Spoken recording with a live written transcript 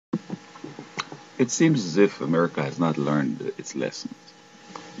It seems as if America has not learned its lessons.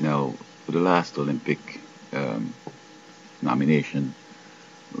 Now, for the last Olympic um, nomination,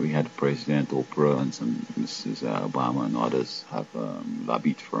 we had President Oprah and some Mrs. Obama and others have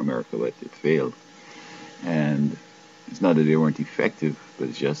lobbied for America, but it failed. And it's not that they weren't effective, but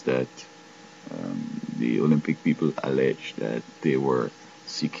it's just that the Olympic people alleged that they were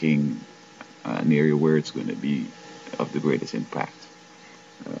seeking an area where it's going to be of the greatest impact,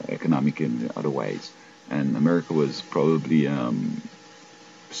 economic and otherwise. And America was probably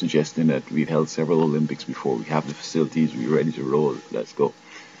suggesting that we've held several Olympics before. We have the facilities, we're ready to roll, let's go.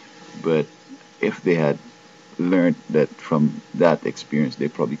 But if they had learned that from that experience, they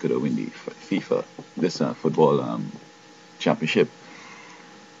probably could have won the FIFA, this football championship.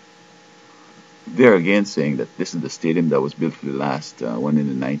 They're again saying that this is the stadium that was built for the last one in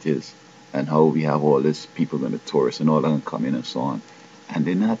the 90s, and how we have all these people going to tourists and all that and come in and so on. And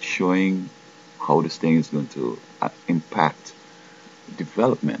they're not showing how this thing is going to impact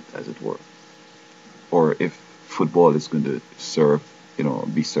development, as it were, or if football is going to serve,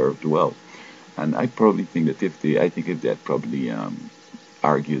 be served well. And I probably think that I think if they'd probably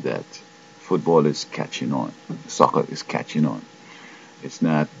argue that football is catching on, soccer is catching on. It's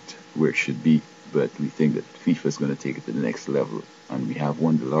not where it should be, but we think that FIFA is going to take it to the next level. And we have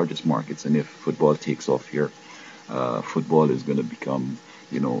one of the largest markets, and if football takes off here, football is going to become,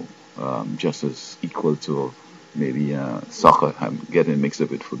 just as equal to maybe soccer. I'm getting mixed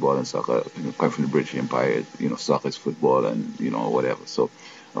up with football and soccer. Quite from the British Empire, soccer is football and, whatever. So,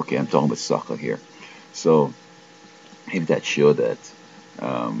 okay, I'm talking about soccer here. So, if that show that,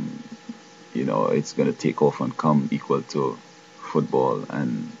 it's going to take off and come equal to football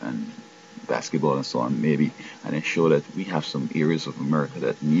and basketball and so on, maybe, and then show that we have some areas of America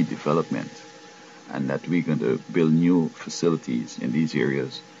that need development and that we're going to build new facilities in these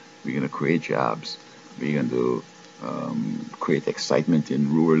areas. We're going to create jobs. We're going to create excitement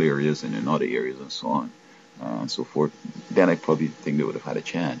in rural areas and in other areas and so on and so forth. Then I probably think they would have had a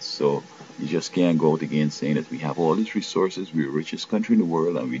chance. So you just can't go out again saying that we have all these resources, we're the richest country in the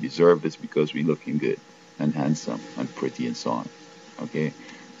world, and we deserve this because we're looking good and handsome and pretty and so on. Okay?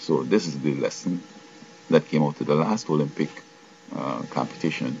 So this is the lesson that came out of the last Olympic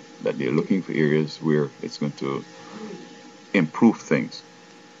competition, that they're looking for areas where it's going to improve things.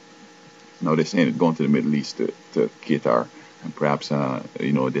 Now they're saying going to the Middle East, to QATAR, and perhaps,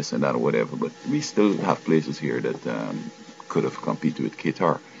 this and that or whatever, but we still have places here that could have competed with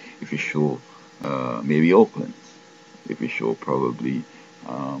QATAR. If you show maybe Oakland, if you show probably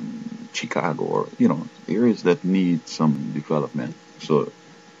Chicago, or, areas that need some development. So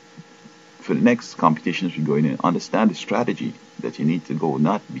for the next competitions we're going in, understand the strategy that you need to go,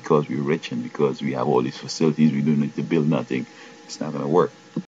 not because we're rich and because we have all these facilities, we don't need to build nothing. It's not going to work.